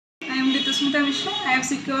LITUSMITA MISHRA. I have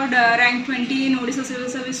secured rank 20 in Odisha Civil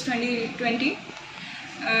Service 2020.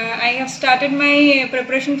 I have started my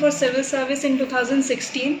preparation for civil service in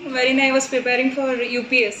 2016, wherein I was preparing for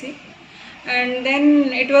UPSC. And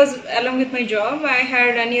then it was along with my job. I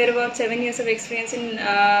had near about 7 years of experience in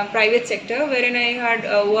private sector, wherein I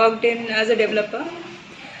had worked in as a developer.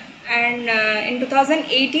 And in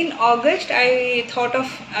 2018 August, I thought of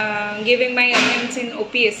giving my attempts in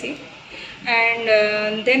OPSC.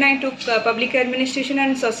 And then I took public administration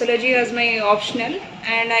and sociology as my optional,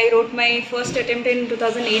 and I wrote my first attempt in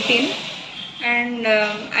 2018. And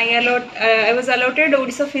I was allotted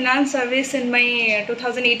Odisha Finance Service in my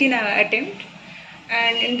 2018 attempt,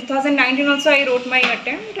 and in 2019 also I wrote my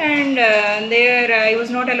attempt, and there I was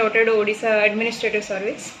not allotted Odisha Administrative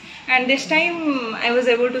Service, and this time I was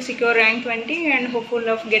able to secure rank 20 and hopeful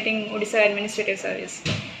of getting Odisha Administrative Service.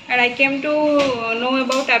 And I came to know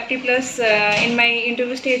about Apti Plus in my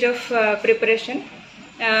interview stage of preparation.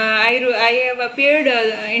 I have appeared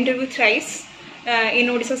interview thrice in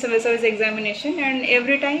Odisha Civil Service examination, and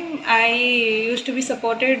every time I used to be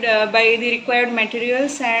supported by the required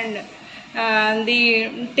materials and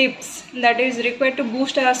the tips that is required to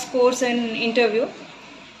boost our scores in interview.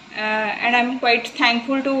 And I'm quite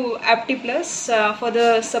thankful to Apti Plus for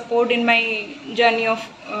the support in my journey of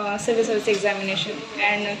civil service examination,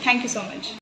 and thank you so much.